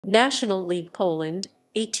National League Poland,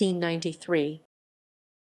 1893.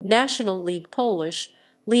 National League Polish,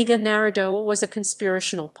 Liga Narodowa was a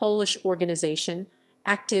conspirational Polish organization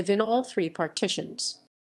active in all three partitions.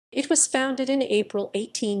 It was founded in April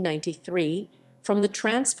 1893 from the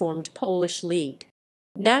transformed Polish League.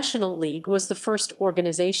 National League was the first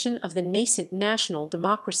organization of the nascent national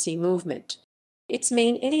democracy movement. Its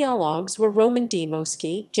main ideologues were Roman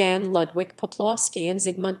Dmowski, Jan Ludwik Popławski, and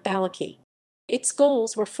Zygmunt Balicki. Its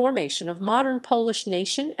goals were formation of modern Polish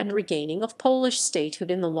nation and regaining of Polish statehood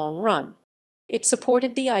in the long run. It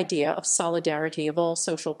supported the idea of solidarity of all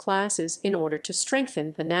social classes in order to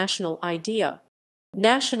strengthen the national idea.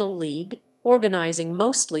 National League, organizing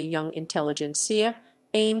mostly young intelligentsia,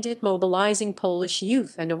 aimed at mobilizing Polish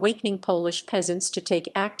youth and awakening Polish peasants to take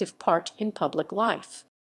active part in public life.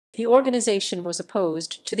 The organization was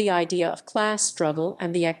opposed to the idea of class struggle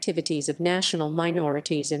and the activities of national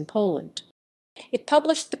minorities in Poland. It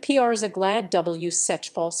published the Przegląd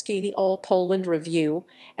Wszechpolski, the All Poland Review,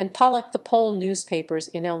 and Polak, the Pole newspapers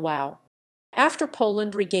in Lwów. After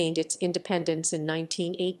Poland regained its independence in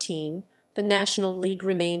 1918, the National League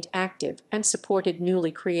remained active and supported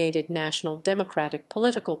newly created national democratic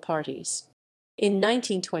political parties. In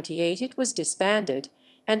 1928 it was disbanded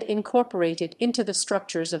and incorporated into the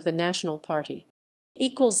structures of the National Party.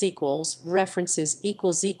 References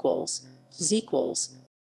 ==